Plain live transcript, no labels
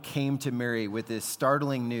came to Mary with this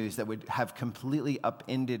startling news that would have completely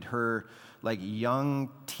upended her young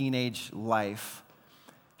teenage life.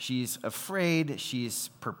 She's afraid, she's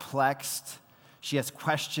perplexed, she has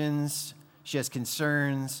questions, she has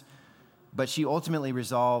concerns, but she ultimately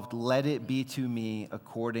resolved, let it be to me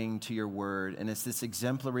according to your word. And it's this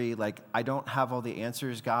exemplary, I don't have all the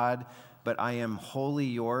answers, God, but I am wholly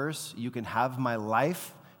yours. You can have my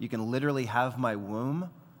life. You can literally have my womb.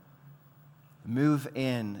 Move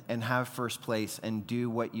in and have first place and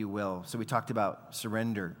do what you will. So we talked about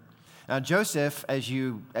surrender. Now, Joseph, as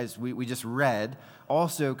we just read,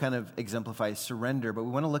 also kind of exemplifies surrender, but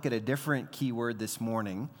we want to look at a different key word this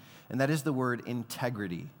morning, and that is the word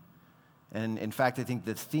integrity. And in fact, I think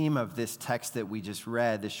the theme of this text that we just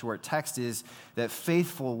read, this short text, is that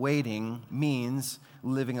faithful waiting means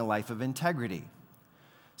living a life of integrity.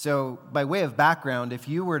 So by way of background, if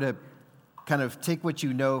you were to kind of take what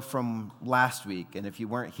you know from last week, and if you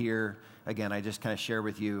weren't here, again, I just kind of share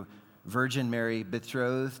with you, Virgin Mary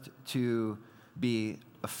betrothed to be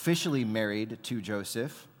officially married to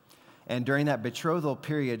Joseph. And during that betrothal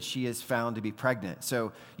period, she is found to be pregnant.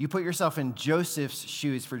 So you put yourself in Joseph's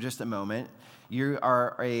shoes for just a moment. You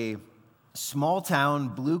are a small-town,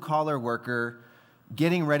 blue-collar worker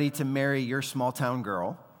getting ready to marry your small-town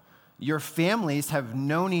girl. Your families have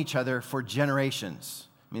known each other for generations.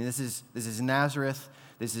 I mean, this is Nazareth.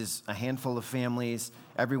 This is a handful of families.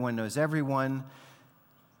 Everyone knows everyone.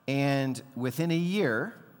 And within a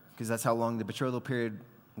year, because that's how long the betrothal period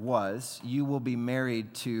was, you will be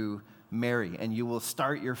married to Mary, and you will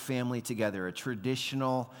start your family together, a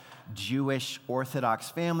traditional Jewish Orthodox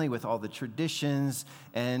family with all the traditions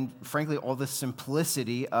and, frankly, all the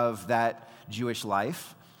simplicity of that Jewish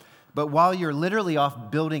life. But while you're literally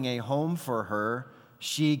off building a home for her,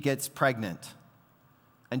 she gets pregnant,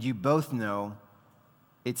 and you both know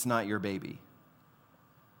it's not your baby.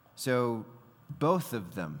 So both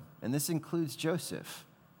of them, and this includes Joseph,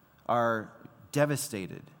 are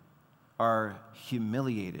devastated, are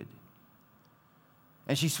humiliated.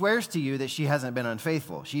 And she swears to you that she hasn't been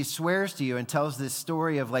unfaithful. She swears to you and tells this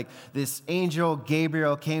story of this angel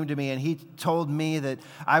Gabriel came to me and he told me that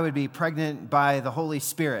I would be pregnant by the Holy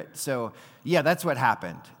Spirit. So yeah, that's what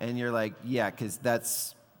happened. And you're like, yeah, because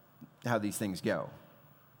that's how these things go,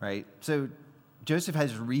 right? So Joseph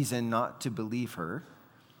has reason not to believe her.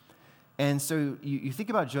 And so you think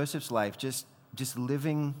about Joseph's life, just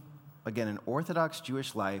living, again, an Orthodox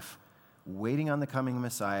Jewish life, waiting on the coming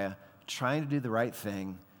Messiah, trying to do the right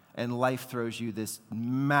thing, and life throws you this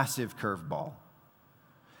massive curveball.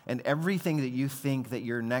 And everything that you think that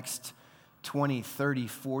your next 20, 30,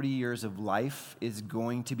 40 years of life is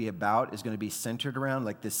going to be about, is going to be centered around,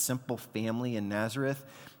 this simple family in Nazareth,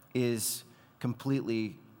 is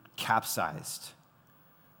completely capsized.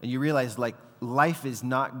 And you realize, life is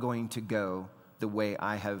not going to go the way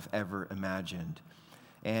I have ever imagined.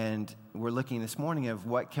 And we're looking this morning of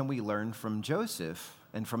what can we learn from Joseph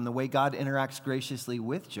and from the way God interacts graciously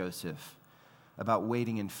with Joseph about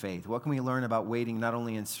waiting in faith. What can we learn about waiting not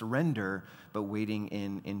only in surrender, but waiting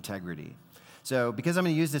in integrity? So because I'm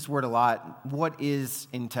going to use this word a lot, what is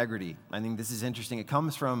integrity? I think this is interesting. It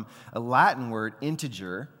comes from a Latin word,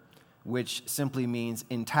 integer, which simply means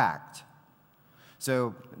intact.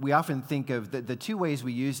 So we often think of the two ways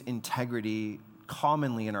we use integrity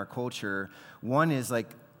commonly in our culture. One is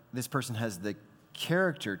this person has the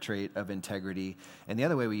character trait of integrity, and the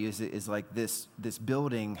other way we use it is this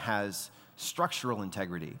building has structural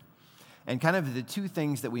integrity. And kind of the two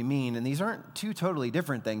things that we mean, and these aren't two totally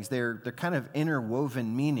different things, they're kind of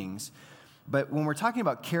interwoven meanings. But when we're talking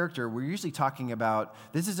about character, we're usually talking about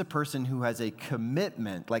this is a person who has a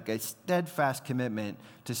commitment, a steadfast commitment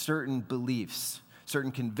to certain beliefs,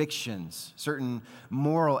 certain convictions, certain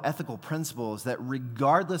moral, ethical principles that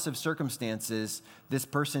regardless of circumstances, this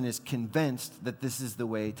person is convinced that this is the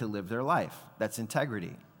way to live their life. That's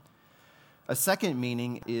integrity. A second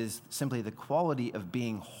meaning is simply the quality of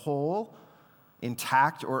being whole,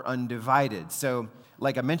 intact, or undivided. So,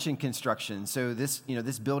 like I mentioned, construction. So this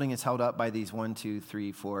building is held up by these 1, 2,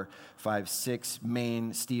 3, 4, 5, 6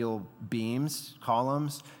 main steel beams,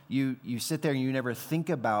 columns. You sit there and you never think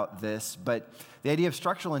about this, but the idea of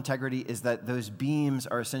structural integrity is that those beams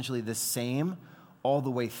are essentially the same all the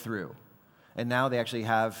way through. And now they actually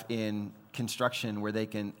have in construction where they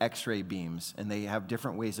can X-ray beams, and they have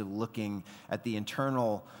different ways of looking at the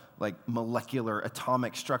internal molecular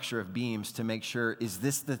atomic structure of beams to make sure, is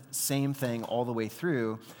this the same thing all the way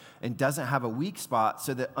through and doesn't have a weak spot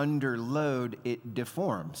so that under load it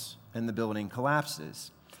deforms and the building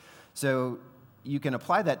collapses. So you can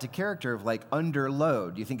apply that to character of like under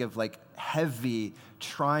load. You think of like heavy,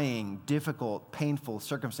 trying, difficult, painful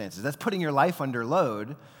circumstances. That's putting your life under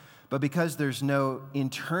load, but because there's no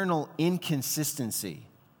internal inconsistency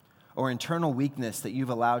or internal weakness that you've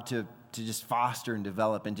allowed to just foster and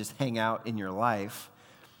develop and just hang out in your life,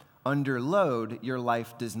 under load, your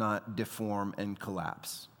life does not deform and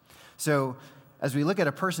collapse. So as we look at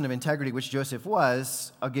a person of integrity, which Joseph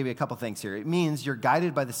was, I'll give you a couple things here. It means you're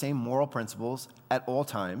guided by the same moral principles at all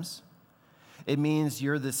times. It means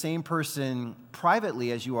you're the same person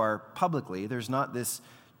privately as you are publicly. There's not this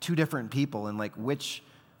two different people and like which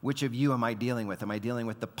of you am I dealing with? Am I dealing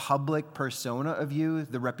with the public persona of you,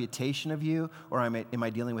 the reputation of you, or am I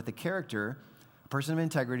dealing with the character? A person of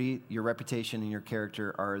integrity, your reputation and your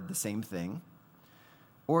character are the same thing.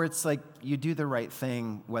 Or it's like you do the right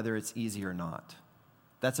thing whether it's easy or not.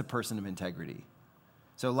 That's a person of integrity.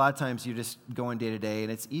 So a lot of times you just go on day to day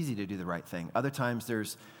and it's easy to do the right thing. Other times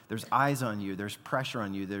there's eyes on you, there's pressure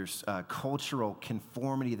on you, there's cultural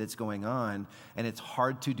conformity that's going on, and it's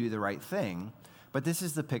hard to do the right thing. But this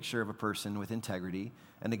is the picture of a person with integrity.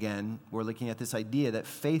 And again, we're looking at this idea that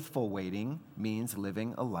faithful waiting means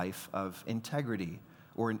living a life of integrity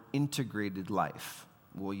or an integrated life.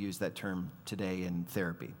 We'll use that term today in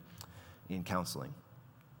therapy, in counseling.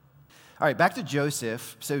 All right, back to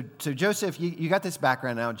Joseph. So Joseph, you got this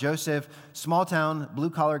background now. Joseph, small town,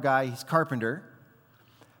 blue-collar guy, he's carpenter,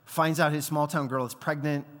 finds out his small-town girl is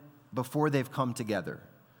pregnant before they've come together.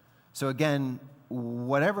 So again,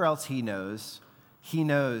 whatever else he knows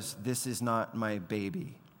this is not my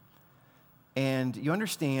baby. And you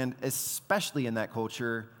understand, especially in that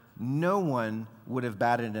culture, no one would have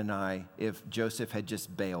batted an eye if Joseph had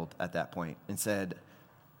just bailed at that point and said,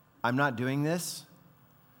 I'm not doing this.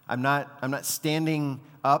 I'm not standing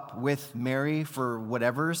up with Mary for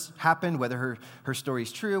whatever's happened, whether her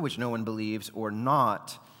story's true, which no one believes, or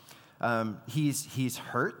not. He's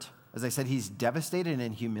hurt. As I said, he's devastated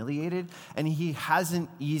and humiliated, and he has an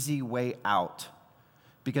easy way out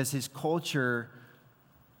because his culture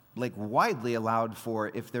widely allowed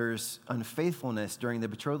for, if there's unfaithfulness during the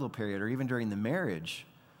betrothal period or even during the marriage,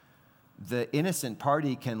 the innocent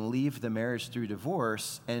party can leave the marriage through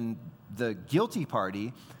divorce, and the guilty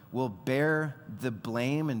party will bear the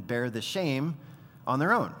blame and bear the shame on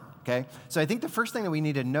their own, okay? So I think the first thing that we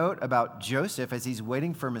need to note about Joseph as he's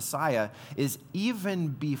waiting for Messiah is even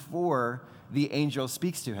before the angel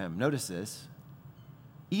speaks to him, notice this,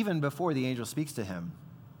 even before the angel speaks to him,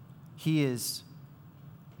 he is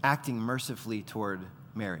acting mercifully toward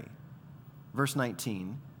Mary. Verse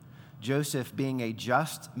 19, Joseph, being a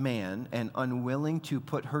just man and unwilling to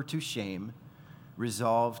put her to shame,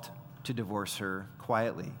 resolved to divorce her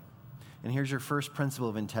quietly. And here's your first principle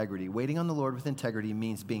of integrity. Waiting on the Lord with integrity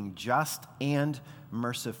means being just and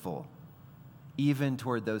merciful, even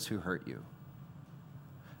toward those who hurt you.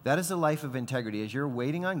 That is a life of integrity. As you're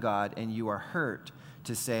waiting on God and you are hurt,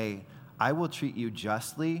 to say, I will treat you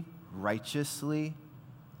justly, righteously,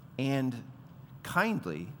 and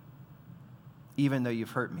kindly, even though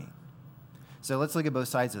you've hurt me. So let's look at both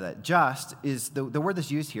sides of that. Just is the word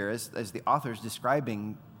that's used here as the author is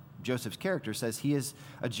describing Joseph's character, says he is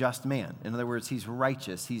a just man. In other words, he's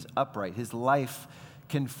righteous, he's upright. His life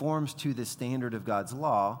conforms to the standard of God's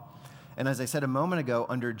law. And as I said a moment ago,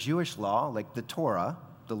 under Jewish law, like the Torah,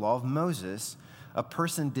 the law of Moses, a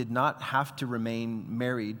person did not have to remain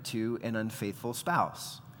married to an unfaithful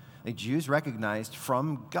spouse. The Jews recognized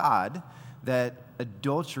from God that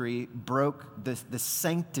adultery broke the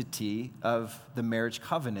sanctity of the marriage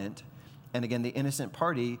covenant. And again, the innocent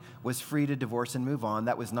party was free to divorce and move on.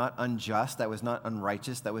 That was not unjust. That was not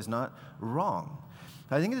unrighteous. That was not wrong.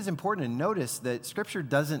 I think it is important to notice that Scripture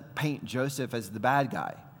doesn't paint Joseph as the bad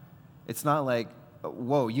guy. It's not like,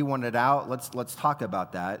 whoa, you wanted out? Let's talk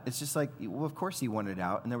about that. It's just like, well, of course he wanted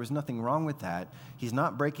out, and there was nothing wrong with that. He's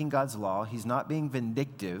not breaking God's law. He's not being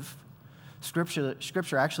vindictive.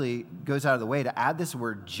 Scripture actually goes out of the way to add this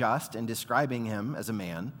word just in describing him as a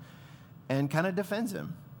man and kind of defends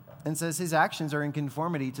him and says his actions are in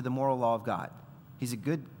conformity to the moral law of God. He's a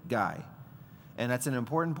good guy. And that's an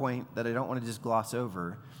important point that I don't want to just gloss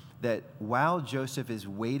over, that while Joseph is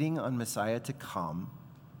waiting on Messiah to come,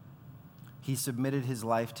 he submitted his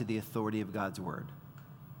life to the authority of God's word.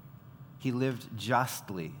 He lived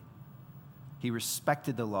justly. He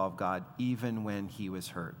respected the law of God even when he was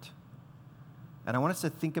hurt. And I want us to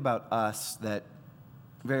think about us, that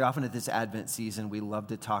very often at this Advent season, we love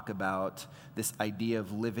to talk about this idea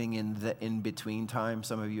of living in the in-between time.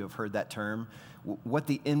 Some of you have heard that term. What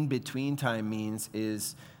the in-between time means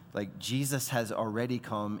is like Jesus has already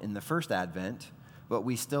come in the first Advent, but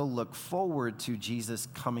we still look forward to Jesus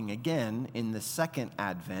coming again in the second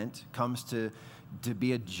advent, comes to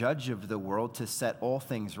be a judge of the world, to set all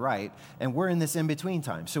things right. And we're in this in-between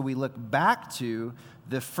time. So we look back to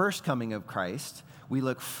the first coming of Christ. We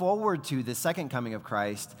look forward to the second coming of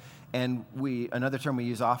Christ. And another term we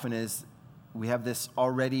use often is we have this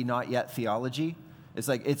already not yet theology. It's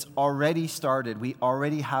like it's already started. We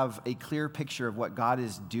already have a clear picture of what God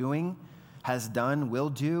is doing, has done, will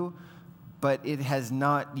do, but it has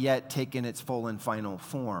not yet taken its full and final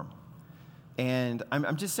form. And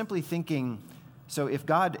I'm just simply thinking, so if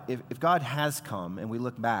God has come and we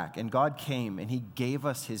look back and God came and he gave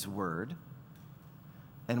us his word,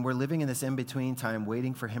 and we're living in this in-between time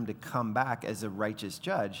waiting for him to come back as a righteous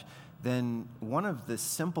judge, then one of the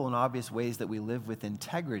simple and obvious ways that we live with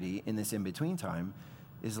integrity in this in-between time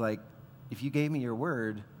is like, if you gave me your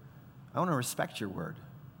word, I want to respect your word.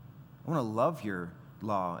 I want to love your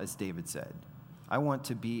law, as David said. I want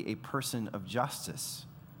to be a person of justice,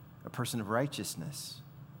 a person of righteousness.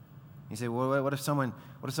 You say, well, what if someone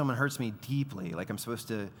hurts me deeply? Like I'm supposed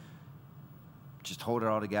to just hold it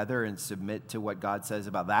all together and submit to what God says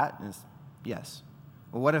about that? And yes.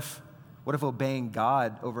 Well, what if obeying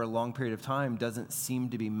God over a long period of time doesn't seem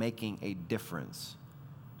to be making a difference?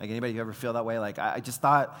 Like anybody who ever feel that way? Like I just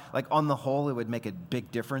thought, like on the whole, it would make a big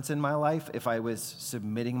difference in my life if I was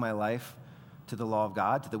submitting my life to the law of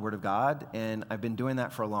God, to the word of God. And I've been doing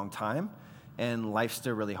that for a long time. And life's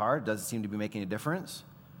still really hard. Doesn't seem to be making a difference.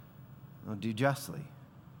 Well, do justly.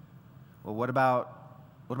 Well, what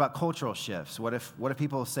about cultural shifts? What if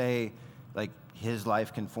people say, like, his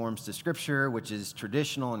life conforms to Scripture, which is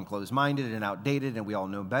traditional and closed-minded and outdated, and we all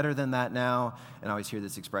know better than that now? And I always hear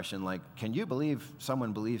this expression, like, can you believe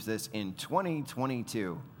someone believes this in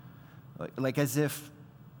 2022? Like as if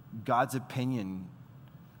God's opinion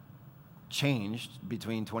changed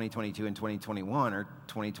between 2022 and 2021, or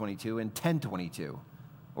 2022 and 1022,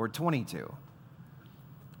 or 22.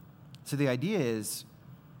 So the idea is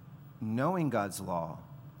knowing God's law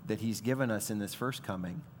that he's given us in this first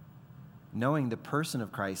coming, knowing the person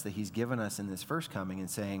of Christ that he's given us in this first coming, and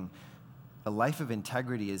saying a life of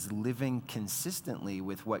integrity is living consistently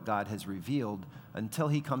with what God has revealed until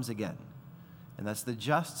he comes again. And that's the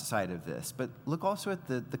just side of this. But look also at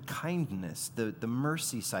the kindness, the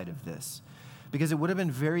mercy side of this. Because it would have been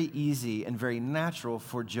very easy and very natural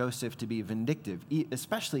for Joseph to be vindictive,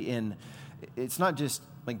 especially it's not just,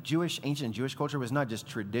 like ancient Jewish culture was not just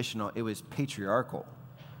traditional, it was patriarchal.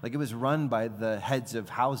 Like it was run by the heads of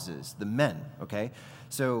houses, the men, okay?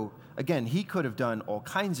 So again, he could have done all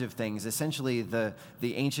kinds of things. Essentially, the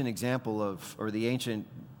ancient example of, or the ancient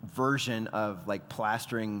version of like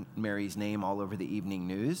plastering Mary's name all over the evening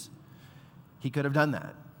news, he could have done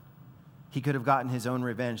that. He could have gotten his own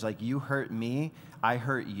revenge, like you hurt me, I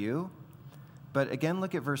hurt you. But again,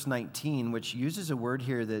 look at verse 19, which uses a word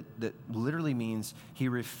here that literally means he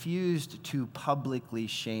refused to publicly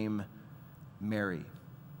shame Mary.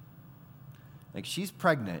 Like she's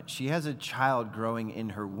pregnant, she has a child growing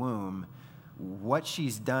in her womb. What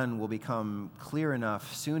she's done will become clear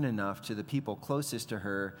enough, soon enough, to the people closest to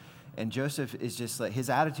her. And Joseph is just like, his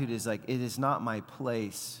attitude is like, it is not my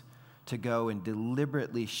place to go and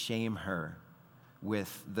deliberately shame her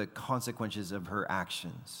with the consequences of her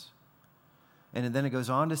actions. And then it goes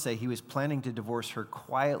on to say he was planning to divorce her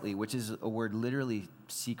quietly, which is a word literally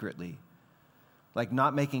secretly. Like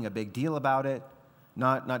not making a big deal about it,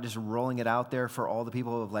 not just rolling it out there for all the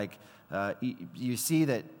people of like, you see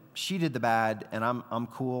that she did the bad and I'm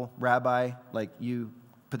cool, Rabbi, like you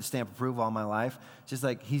put the stamp of approval on my life. It's just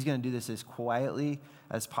like he's going to do this as quietly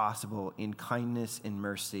as possible in kindness and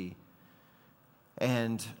mercy.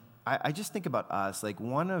 And I just think about us, like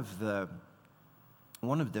one of the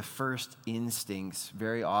first instincts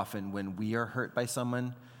very often when we are hurt by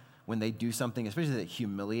someone, when they do something, especially that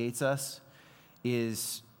humiliates us,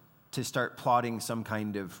 is to start plotting some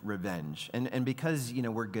kind of revenge. And because,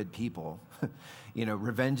 we're good people,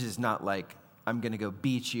 revenge is not like, I'm going to go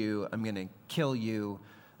beat you, I'm going to kill you.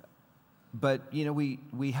 But,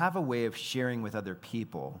 we have a way of sharing with other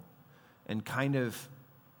people and kind of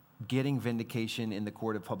getting vindication in the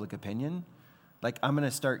court of public opinion. Like, I'm going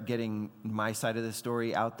to start getting my side of the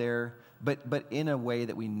story out there, but in a way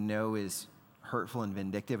that we know is hurtful and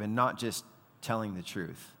vindictive and not just telling the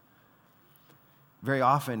truth. Very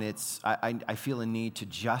often I feel a need to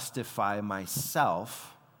justify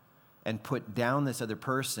myself and put down this other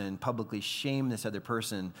person, publicly shame this other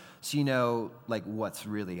person, so like what's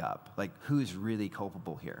really up, like who's really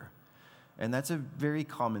culpable here. And that's a very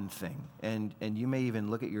common thing. And you may even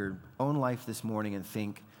look at your own life this morning and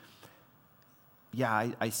think,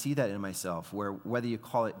 yeah, I see that in myself, where whether you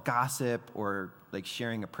call it gossip or like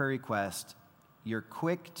sharing a prayer request, you're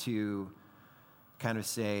quick to kind of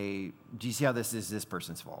say, do you see how this is this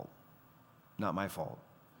person's fault, not my fault?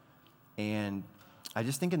 And I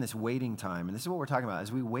just think in this waiting time, and this is what we're talking about,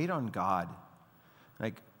 as we wait on God,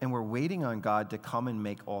 and we're waiting on God to come and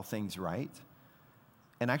make all things right.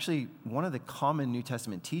 And actually, one of the common New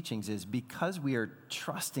Testament teachings is because we are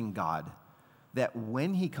trusting God, that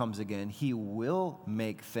when he comes again, he will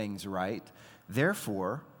make things right.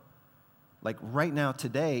 Therefore, like right now,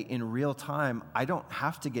 today, in real time, I don't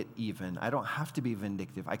have to get even. I don't have to be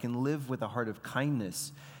vindictive. I can live with a heart of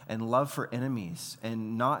kindness and love for enemies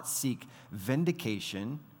and not seek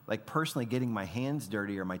vindication, like personally getting my hands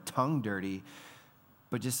dirty or my tongue dirty,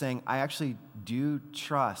 but just saying, I actually do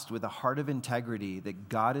trust with a heart of integrity that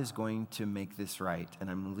God is going to make this right, and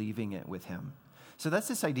I'm leaving it with him. So that's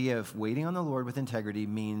this idea of waiting on the Lord with integrity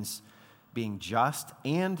means being just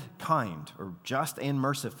and kind, or just and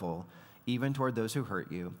merciful, even toward those who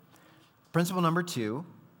hurt you. Principle number 2,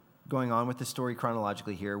 going on with the story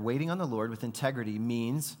chronologically here, waiting on the Lord with integrity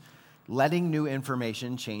means letting new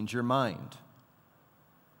information change your mind.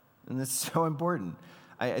 And that's so important.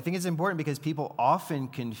 I think it's important because people often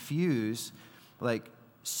confuse like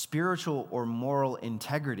spiritual or moral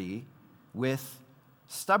integrity with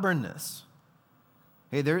stubbornness.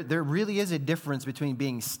 Okay, there really is a difference between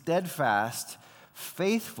being steadfast,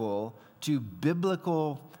 faithful to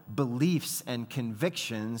biblical beliefs and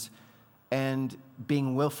convictions, and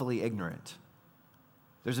being willfully ignorant.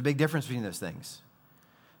 There's a big difference between those things.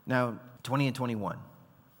 Now, 20 and 21,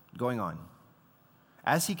 going on.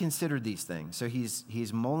 As he considered these things, so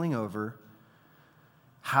he's mulling over,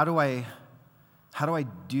 how do I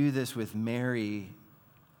do this with Mary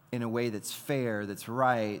in a way that's fair, that's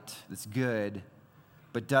right, that's good,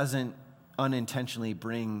 but doesn't unintentionally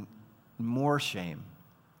bring more shame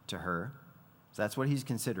to her? So that's what he's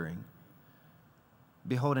considering.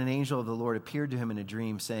 Behold, an angel of the Lord appeared to him in a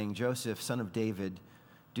dream, saying, Joseph, son of David,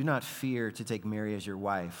 do not fear to take Mary as your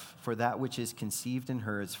wife, for that which is conceived in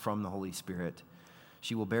her is from the Holy Spirit.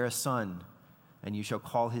 She will bear a son, and you shall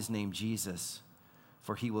call his name Jesus,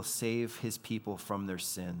 for he will save his people from their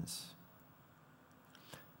sins.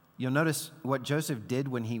 You'll notice what Joseph did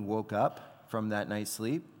when he woke up from that night's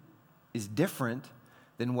sleep is different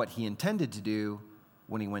than what he intended to do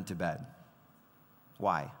when he went to bed.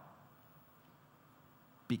 Why?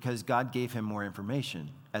 Because God gave him more information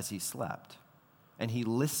as he slept, and he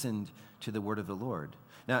listened to the word of the Lord.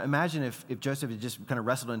 Now, imagine if Joseph had just kind of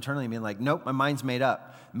wrestled internally and been like, nope, my mind's made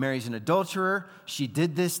up. Mary's an adulterer. She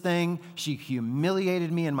did this thing. She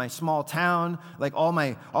humiliated me in my small town. Like all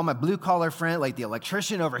my blue-collar friends, like the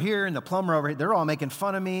electrician over here and the plumber over here, they're all making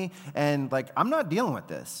fun of me. And like, I'm not dealing with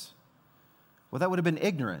this. Well, that would have been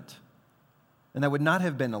ignorant. And that would not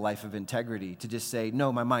have been a life of integrity to just say,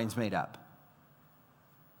 no, my mind's made up.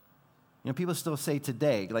 You know, people still say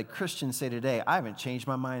today, like Christians say today, I haven't changed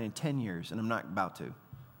my mind in 10 years, and I'm not about to.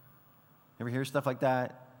 Ever hear stuff like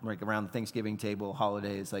that? Like around the Thanksgiving table,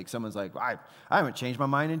 holidays, like someone's like, I haven't changed my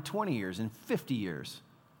mind in 20 years, in 50 years.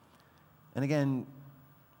 And again,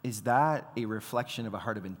 is that a reflection of a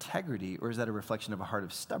heart of integrity, or is that a reflection of a heart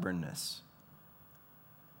of stubbornness?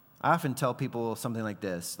 I often tell people something like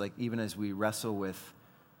this, like even as we wrestle with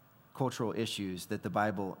cultural issues that the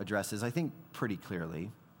Bible addresses, I think pretty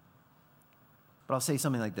clearly. But I'll say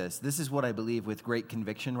something like this. This is what I believe with great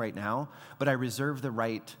conviction right now, but I reserve the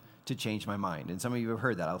right to change my mind. And some of you have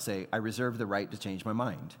heard that. I'll say, I reserve the right to change my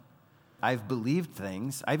mind. I've believed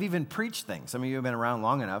things. I've even preached things. Some of you have been around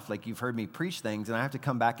long enough, like you've heard me preach things, and I have to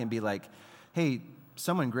come back and be like, hey,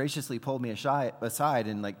 someone graciously pulled me aside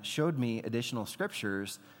and like showed me additional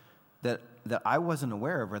scriptures that I wasn't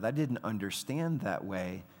aware of or that I didn't understand that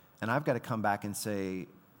way. And I've got to come back and say,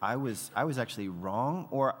 I was actually wrong,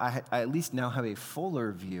 or I at least now have a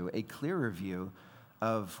fuller view, a clearer view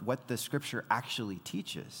of what the scripture actually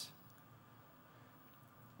teaches.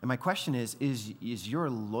 And my question is your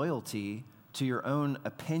loyalty to your own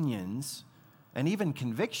opinions and even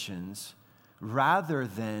convictions rather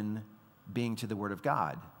than being to the Word of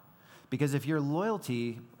God? Because if your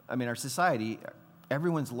loyalty, our society,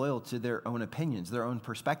 everyone's loyal to their own opinions, their own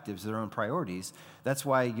perspectives, their own priorities. That's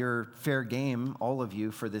why you're fair game, all of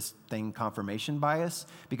you, for this thing, confirmation bias,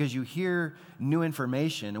 because you hear new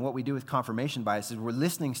information, and what we do with confirmation bias is we're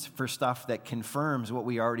listening for stuff that confirms what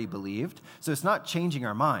we already believed. So it's not changing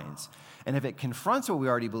our minds. And if it confronts what we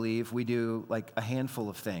already believe, we do like a handful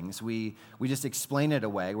of things. We just explain it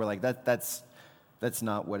away. We're like, that's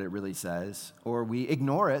not what it really says. Or we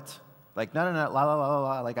ignore it. Like, no, la, la, la, la,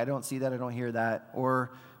 la, like, I don't see that, I don't hear that.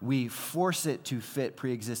 Or we force it to fit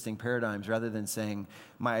pre-existing paradigms rather than saying,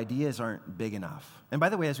 my ideas aren't big enough. And by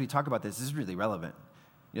the way, as we talk about this is really relevant.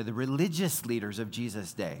 The religious leaders of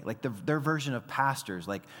Jesus' day, like their version of pastors,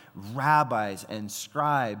 like rabbis and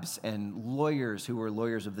scribes and lawyers who were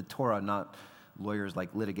lawyers of the Torah, not lawyers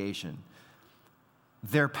like litigation.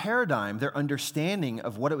 Their paradigm, their understanding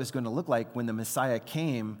of what it was going to look like when the Messiah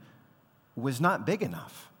came was not big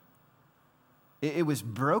enough. It was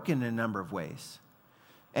broken in a number of ways.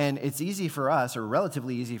 And it's easy for us, or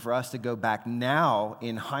relatively easy for us, to go back now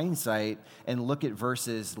in hindsight and look at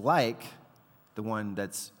verses like the one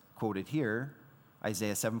that's quoted here,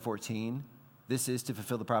 Isaiah 7:14. This is to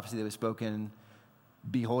fulfill the prophecy that was spoken.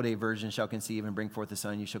 Behold, a virgin shall conceive and bring forth a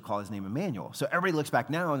son. You shall call his name Emmanuel. So everybody looks back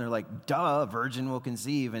now and they're like, duh, a virgin will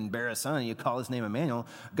conceive and bear a son. You call his name Emmanuel,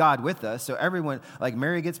 God with us. So everyone, like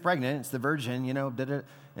Mary gets pregnant, it's the virgin, and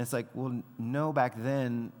it's like, well, no, back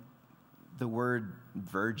then, the word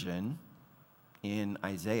virgin in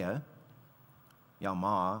Isaiah,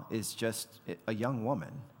 Yalma, is just a young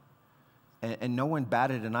woman. And no one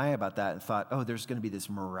batted an eye about that and thought, oh, there's going to be this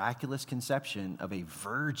miraculous conception of a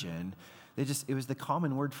virgin. It was the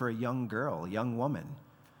common word for a young girl, a young woman.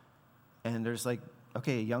 And there's like,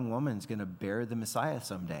 okay, a young woman's going to bear the Messiah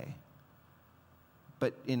someday.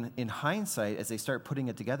 But in hindsight, as they start putting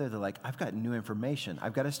it together, they're like, I've got new information.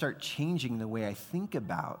 I've got to start changing the way I think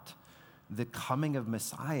about the coming of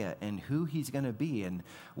Messiah and who he's going to be and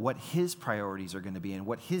what his priorities are going to be and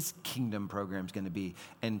what his kingdom program is going to be,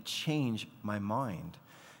 and change my mind.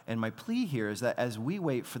 And my plea here is that as we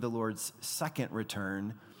wait for the Lord's second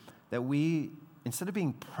return, that we, instead of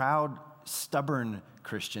being proud, stubborn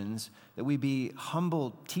Christians, that we be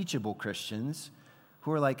humble, teachable Christians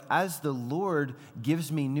who are like, as the Lord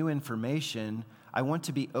gives me new information, I want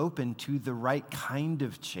to be open to the right kind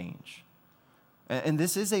of change. And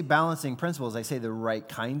this is a balancing principle, as I say, the right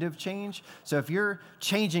kind of change. So if you're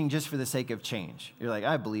changing just for the sake of change, you're like,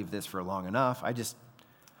 I believe this for long enough.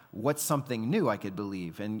 What's something new I could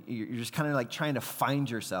believe? And you're just kind of like trying to find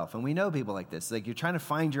yourself. And we know people like this. Like, you're trying to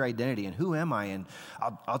find your identity and who am I? And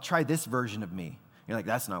I'll try this version of me. You're like,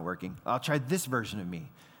 that's not working. I'll try this version of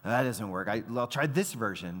me. And that doesn't work. I'll try this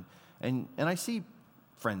version. And I see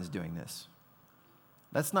friends doing this.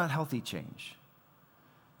 That's not healthy change.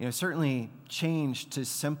 Certainly change to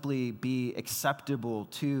simply be acceptable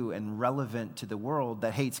to and relevant to the world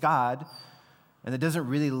that hates God and that doesn't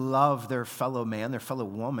really love their fellow man, their fellow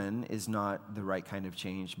woman, is not the right kind of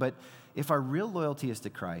change. But if our real loyalty is to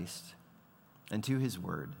Christ and to his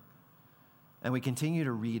word, and we continue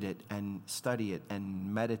to read it and study it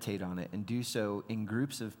and meditate on it and do so in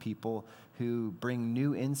groups of people who bring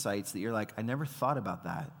new insights that you're like, I never thought about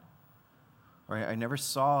that. Right? I never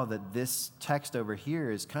saw that this text over here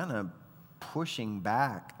is kind of pushing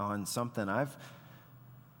back on something I've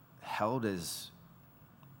held as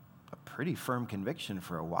a pretty firm conviction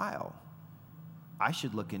for a while. I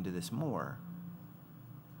should look into this more.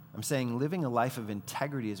 I'm saying living a life of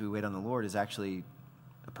integrity as we wait on the Lord is actually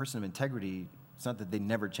a person of integrity. It's not that they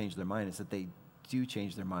never change their mind, it's that they do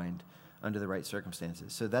change their mind under the right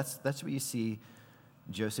circumstances. So that's what you see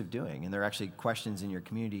Joseph doing. And there are actually questions in your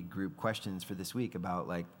community group, questions for this week about,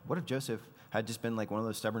 like, what if Joseph had just been like one of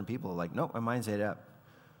those stubborn people, like, nope, my mind's made up.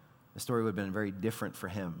 The story would have been very different for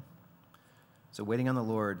him. So waiting on the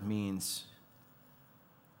Lord means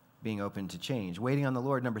being open to change. Waiting on the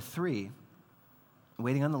Lord, number 3,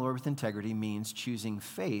 waiting on the Lord with integrity means choosing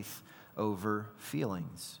faith over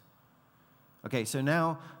feelings. Okay, so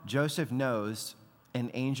now Joseph knows an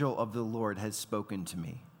angel of the Lord has spoken to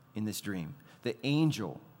me in this dream. The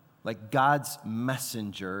angel, like God's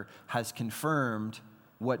messenger, has confirmed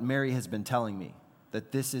what Mary has been telling me,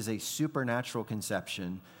 that this is a supernatural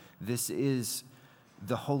conception. This is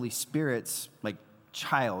the Holy Spirit's, like,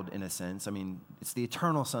 child, in a sense. I mean, it's the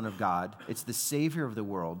eternal Son of God. It's the Savior of the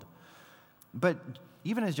world. But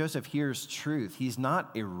even as Joseph hears truth, he's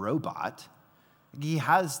not a robot. He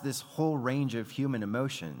has this whole range of human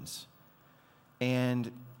emotions.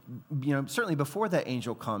 And certainly before that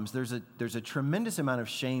angel comes, there's a tremendous amount of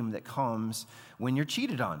shame that comes when you're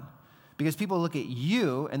cheated on. Because people look at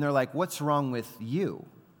you and they're like, what's wrong with you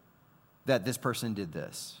that this person did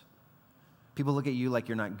this? People look at you like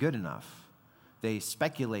you're not good enough. They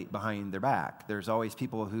speculate behind their back. There's always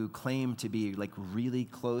people who claim to be like really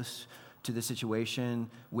close to the situation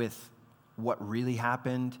with what really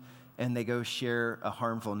happened, and they go share a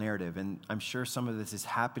harmful narrative. And I'm sure some of this is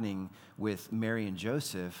happening with Mary and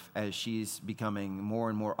Joseph as she's becoming more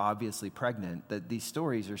and more obviously pregnant, that these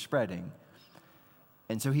stories are spreading.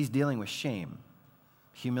 And so he's dealing with shame,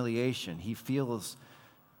 humiliation. He feels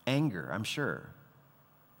anger, I'm sure.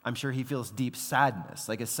 I'm sure he feels deep sadness,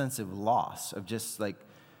 like a sense of loss, of just like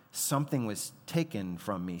something was taken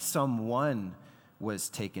from me. Someone was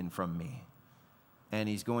taken from me. And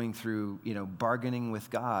he's going through, bargaining with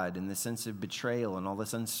God and the sense of betrayal and all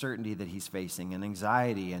this uncertainty that he's facing and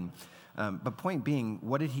anxiety. But point being,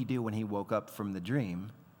 what did he do when he woke up from the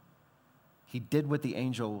dream? He did what the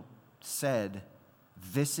angel said,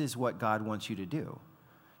 this is what God wants you to do.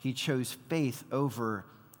 He chose faith over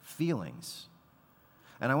feelings.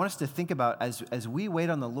 And I want us to think about, as we wait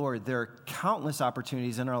on the Lord, there are countless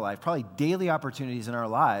opportunities in our life, probably daily opportunities in our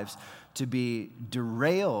lives, to be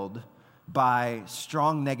derailed by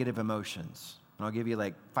strong negative emotions. And I'll give you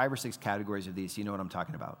like 5 or 6 categories of these so you know what I'm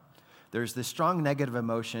talking about. There's the strong negative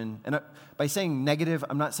emotion. And by saying negative,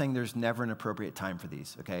 I'm not saying there's never an appropriate time for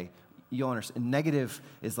these, okay? You'll understand. Negative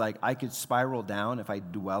is like I could spiral down if I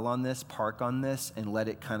dwell on this, park on this, and let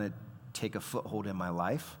it kind of take a foothold in my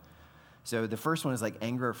life. So the first one is like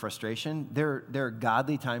anger or frustration. There are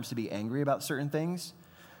godly times to be angry about certain things,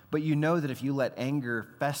 but you know that if you let anger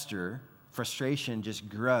fester, frustration just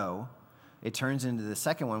grow, it turns into the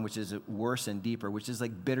second one, which is worse and deeper, which is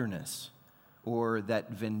like bitterness or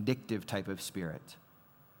that vindictive type of spirit.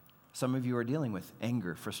 Some of you are dealing with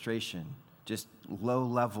anger, frustration, just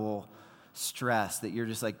low-level stress that you're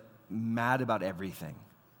just like mad about everything.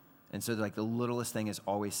 And so like the littlest thing is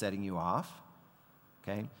always setting you off,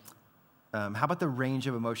 okay? How about the range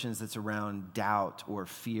of emotions that's around doubt or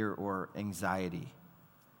fear or anxiety?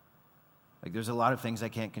 Like there's a lot of things I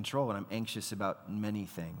can't control and I'm anxious about many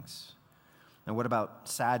things. And what about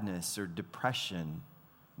sadness or depression,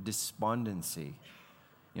 despondency?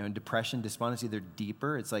 In depression, despondency, they're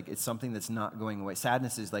deeper. It's like it's something that's not going away.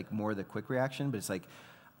 Sadness is like more the quick reaction, but it's like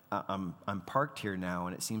I'm parked here now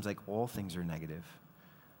and it seems like all things are negative.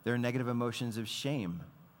 There are negative emotions of shame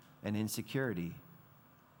and insecurity.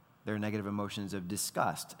 There are negative emotions of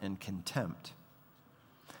disgust and contempt.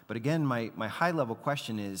 But again, my high-level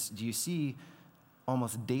question is, do you see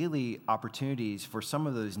almost daily opportunities for some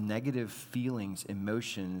of those negative feelings,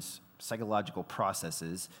 emotions, psychological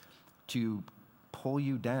processes to pull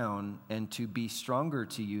you down and to be stronger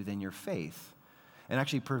to you than your faith and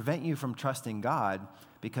actually prevent you from trusting God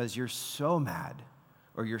because you're so mad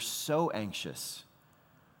or you're so anxious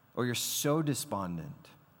or you're so despondent?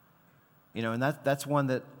 And that's one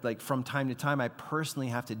that, like, from time to time, I personally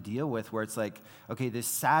have to deal with where it's like, okay, this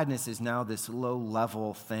sadness is now this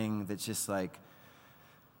low-level thing that's just like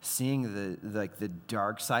seeing the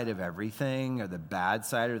dark side of everything or the bad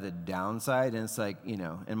side or the downside. And it's like,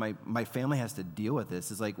 and my family has to deal with this.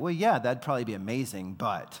 It's like, well, yeah, that'd probably be amazing,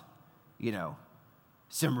 but,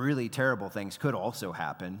 some really terrible things could also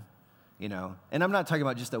happen, And I'm not talking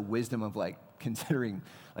about just the wisdom of, like, considering,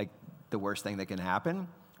 like, the worst thing that can happen.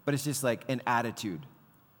 But it's just like an attitude.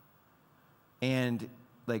 And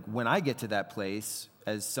like when I get to that place,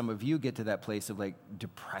 as some of you get to that place of like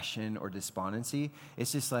depression or despondency,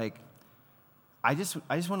 it's just like, I just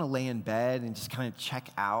want to lay in bed and just kind of check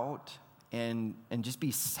out and just be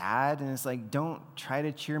sad. And it's like, don't try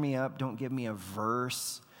to cheer me up. Don't give me a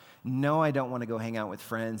verse. No, I don't want to go hang out with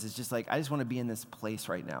friends. It's just like, I just want to be in this place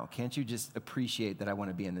right now. Can't you just appreciate that I want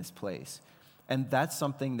to be in this place? And that's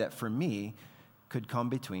something that for me could come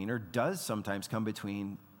between, or does sometimes come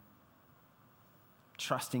between,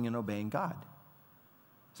 trusting and obeying God.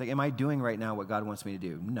 It's like, am I doing right now what God wants me to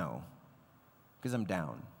do? No, because I'm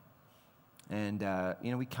down. And,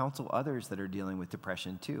 we counsel others that are dealing with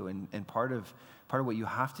depression too. And part of what you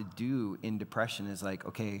have to do in depression is like,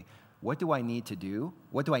 okay, what do I need to do?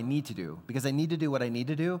 What do I need to do? Because I need to do what I need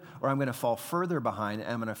to do, or I'm going to fall further behind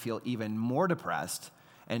and I'm going to feel even more depressed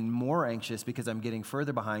and more anxious because I'm getting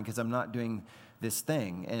further behind because I'm not doing this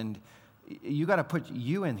thing. And you got to put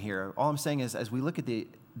you in here. All I'm saying is, as we look at the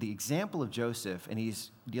example of Joseph, and he's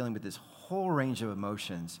dealing with this whole range of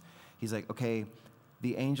emotions, he's like, okay,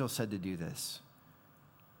 the angel said to do this.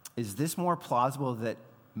 Is this more plausible that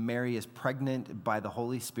Mary is pregnant by the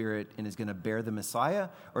Holy Spirit and is going to bear the Messiah?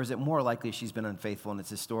 Or is it more likely she's been unfaithful and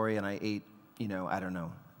it's a story and I ate, I don't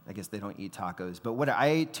know. I guess they don't eat tacos. But I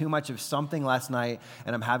ate too much of something last night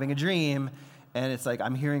and I'm having a dream and it's like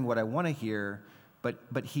I'm hearing what I want to hear,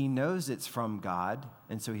 but he knows it's from God.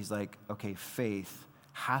 And so he's like, okay, faith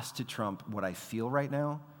has to trump what I feel right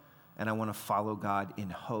now, and I want to follow God in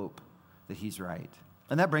hope that he's right.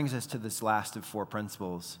 And that brings us to this last of 4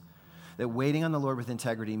 principles, that waiting on the Lord with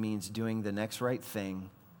integrity means doing the next right thing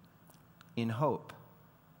in hope.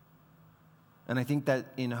 And I think that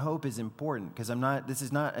in hope is important because this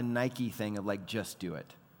is not a Nike thing of like, just do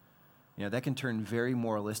it. That can turn very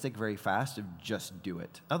moralistic very fast of just do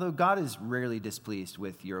it. Although God is rarely displeased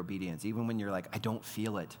with your obedience, even when you're like, I don't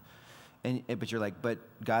feel it. But you're like, but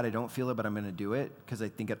God, I don't feel it, but I'm going to do it because I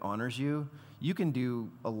think it honors you. You can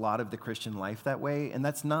do a lot of the Christian life that way, and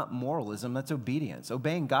that's not moralism, that's obedience.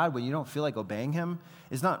 Obeying God when you don't feel like obeying him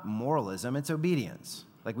is not moralism, it's obedience.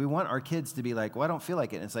 Like, we want our kids to be like, well, I don't feel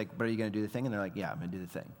like it. And it's like, but are you going to do the thing? And they're like, yeah, I'm going to do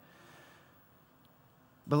the thing.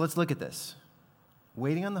 But let's look at this.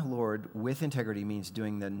 Waiting on the Lord with integrity means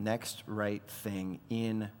doing the next right thing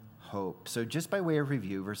in hope. So just by way of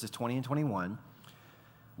review, verses 20 and 21,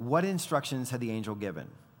 what instructions had the angel given?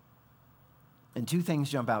 And two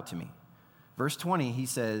things jump out to me. Verse 20, he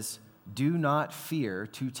says, do not fear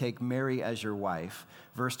to take Mary as your wife.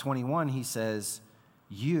 Verse 21, he says,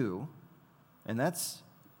 you, and that's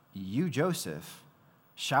you, Joseph,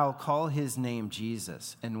 shall call his name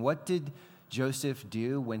Jesus. And what did Joseph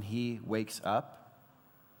do when he wakes up?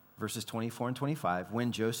 Verses 24 and 25,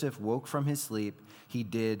 when Joseph woke from his sleep, he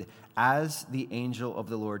did as the angel of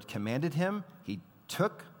the Lord commanded him. He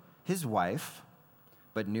took his wife,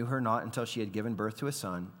 but knew her not until she had given birth to a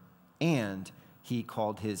son, and he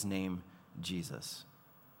called his name Jesus.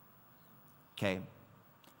 Okay,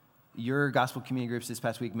 your gospel community groups this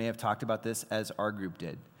past week may have talked about this as our group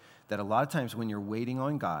did, that a lot of times when you're waiting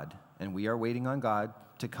on God, and we are waiting on God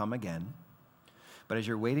to come again, but as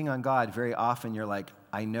you're waiting on God, very often you're like,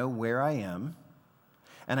 I know where I am,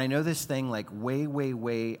 and I know this thing like way, way,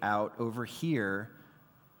 way out over here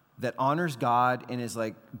that honors God and is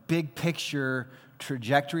like big picture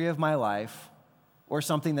trajectory of my life, or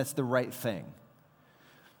something that's the right thing.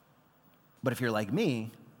 But if you're like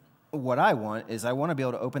me, what I want is I want to be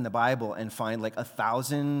able to open the Bible and find like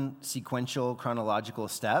 1,000 sequential chronological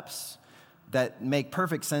steps that make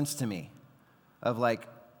perfect sense to me of like,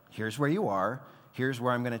 here's where you are, here's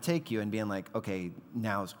where I'm going to take you, and being like, okay,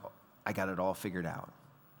 I got it all figured out.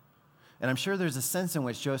 And I'm sure there's a sense in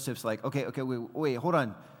which Joseph's like, okay, wait, hold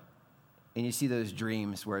on. And you see those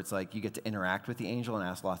dreams where it's like you get to interact with the angel and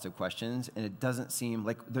ask lots of questions, and it doesn't seem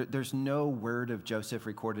like there's no word of Joseph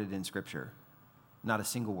recorded in Scripture. Not a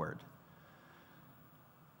single word.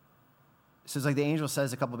 So it's like the angel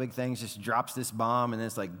says a couple big things, just drops this bomb, and then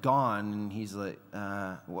it's like gone, and he's like,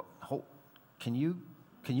 can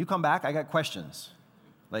you come back? I got questions.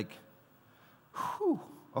 Like, whew,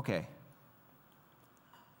 okay.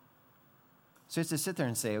 So it's to sit there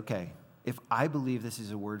and say, okay, if I believe this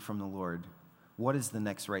is a word from the Lord, what is the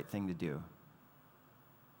next right thing to do?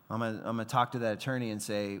 I'm going to talk to that attorney and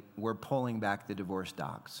say, we're pulling back the divorce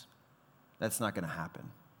docs. That's not going to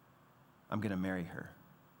happen. I'm going to marry her.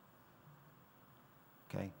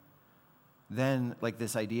 Okay? Then, like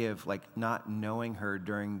this idea of like not knowing her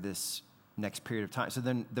during this next period of time. So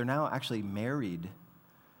then they're now actually married,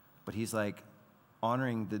 but he's like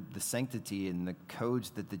honoring the sanctity and the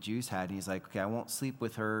codes that the Jews had. And he's like, okay, I won't sleep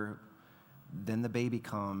with her. Then the baby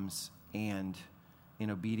comes, and in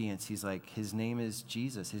obedience, he's like, his name is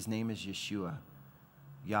Jesus. His name is Yeshua.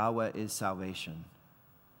 Yahweh is salvation.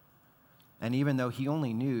 And even though he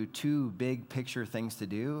only knew two big picture things to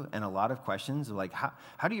do and a lot of questions, like,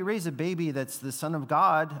 how do you raise a baby that's the son of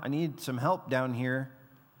God? I need some help down here.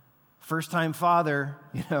 First-time father,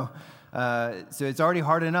 so it's already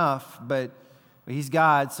hard enough, but he's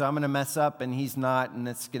God, so I'm going to mess up, and he's not, and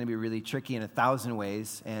it's going to be really tricky in 1,000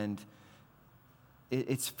 ways. And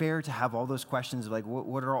it's fair to have all those questions of like,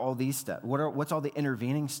 what are all these stuff? What's all the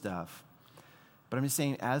intervening stuff? But I'm just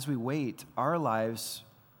saying, as we wait, our lives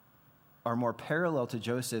are more parallel to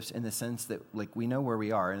Joseph's in the sense that, like, we know where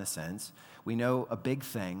we are in a sense. We know a big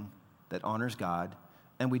thing that honors God,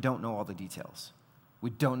 and we don't know all the details.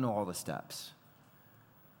 We don't know all the steps.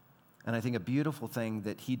 And I think a beautiful thing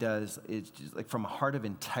that he does is just like from a heart of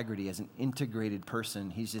integrity, as an integrated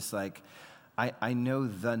person, he's just like, I know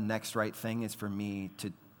the next right thing is for me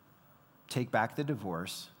to take back the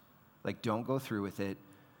divorce, like don't go through with it,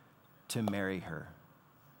 to marry her,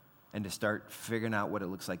 and to start figuring out what it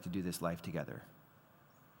looks like to do this life together.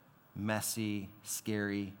 Messy,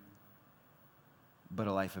 scary, but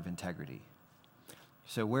a life of integrity.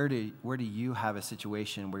 So where do you have a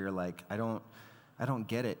situation where you're like, I don't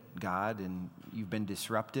get it, God, and you've been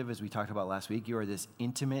disruptive, as we talked about last week. You are this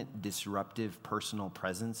intimate, disruptive, personal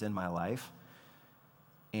presence in my life.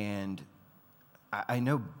 And I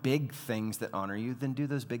know big things that honor you, then do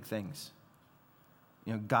those big things.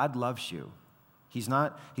 God loves you. He's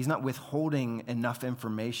not withholding enough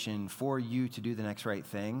information for you to do the next right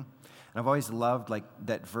thing. And I've always loved like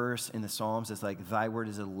that verse in the Psalms. It's like, thy word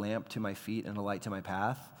is a lamp to my feet and a light to my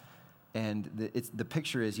path. And the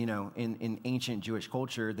picture is, in ancient Jewish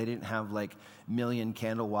culture, they didn't have like million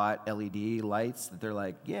candle watt LED lights that they're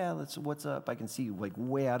like, yeah, what's up? I can see like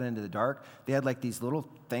way out into the dark. They had like these little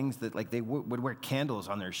things that like they would wear candles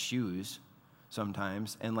on their shoes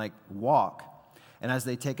sometimes and like walk. And as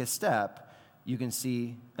they take a step, you can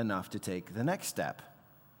see enough to take the next step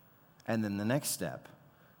and then the next step.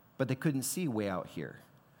 But they couldn't see way out here.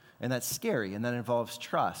 And that's scary. And that involves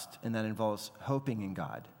trust. And that involves hoping in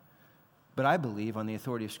God. But I believe on the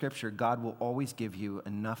authority of Scripture, God will always give you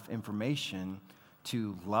enough information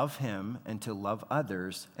to love him and to love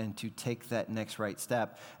others and to take that next right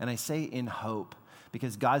step. And I say in hope,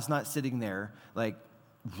 because God's not sitting there like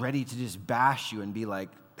ready to just bash you and be like,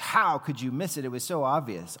 how could you miss it? It was so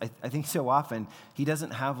obvious. I think so often he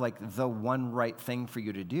doesn't have like the one right thing for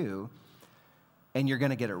you to do and you're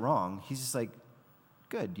going to get it wrong. He's just like,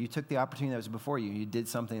 good, you took the opportunity that was before you. You did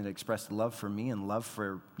something that expressed love for me and love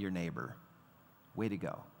for your neighbor. Way to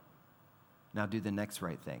go. Now do the next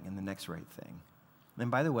right thing and the next right thing.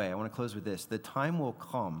 And by the way, I want to close with this. The time will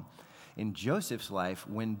come in Joseph's life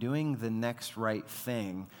when doing the next right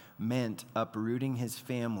thing meant uprooting his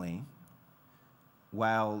family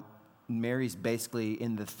while Mary's basically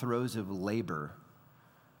in the throes of labor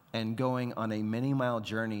and going on a many-mile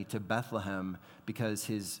journey to Bethlehem because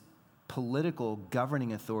his political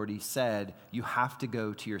governing authority said, you have to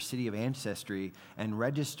go to your city of ancestry and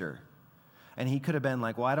register. And he could have been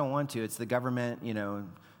like, well, I don't want to. It's the government,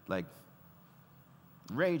 like,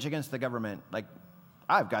 rage against the government. Like,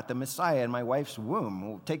 I've got the Messiah in my wife's womb.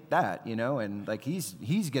 We'll take that, and like he's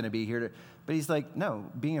going to be here to. But he's like, no,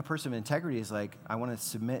 being a person of integrity is like, I want to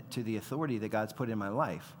submit to the authority that God's put in my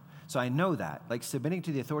life. So I know that, like submitting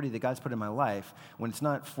to the authority that God's put in my life when it's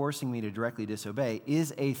not forcing me to directly disobey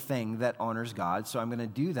is a thing that honors God. So I'm going to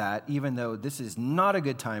do that even though this is not a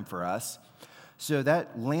good time for us. So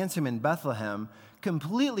that lands him in Bethlehem,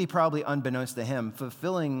 completely probably unbeknownst to him,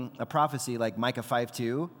 fulfilling a prophecy like Micah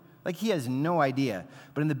 5:2. Like he has no idea.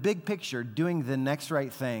 But in the big picture, doing the next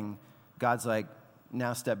right thing, God's like,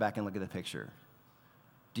 now step back and look at the picture.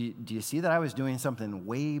 Do you see that I was doing something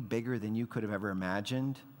way bigger than you could have ever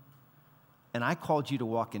imagined? And I called you to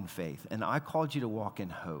walk in faith, and I called you to walk in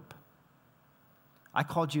hope. I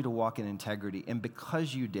called you to walk in integrity, and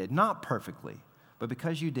because you did, not perfectly, but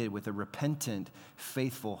because you did with a repentant,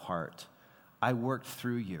 faithful heart, I worked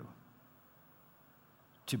through you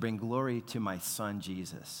to bring glory to my son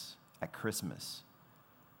Jesus at Christmas.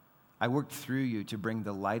 I worked through you to bring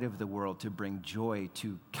the light of the world, to bring joy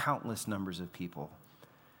to countless numbers of people.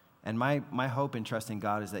 And my hope and trust in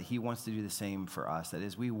God is that he wants to do the same for us, that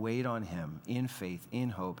as we wait on him in faith, in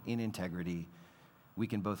hope, in integrity, we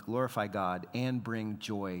can both glorify God and bring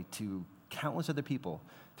joy to countless other people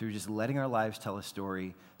through just letting our lives tell a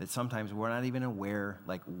story that sometimes we're not even aware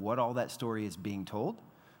like what all that story is being told,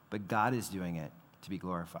 but God is doing it to be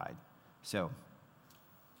glorified. So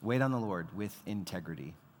wait on the Lord with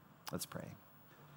integrity. Let's pray.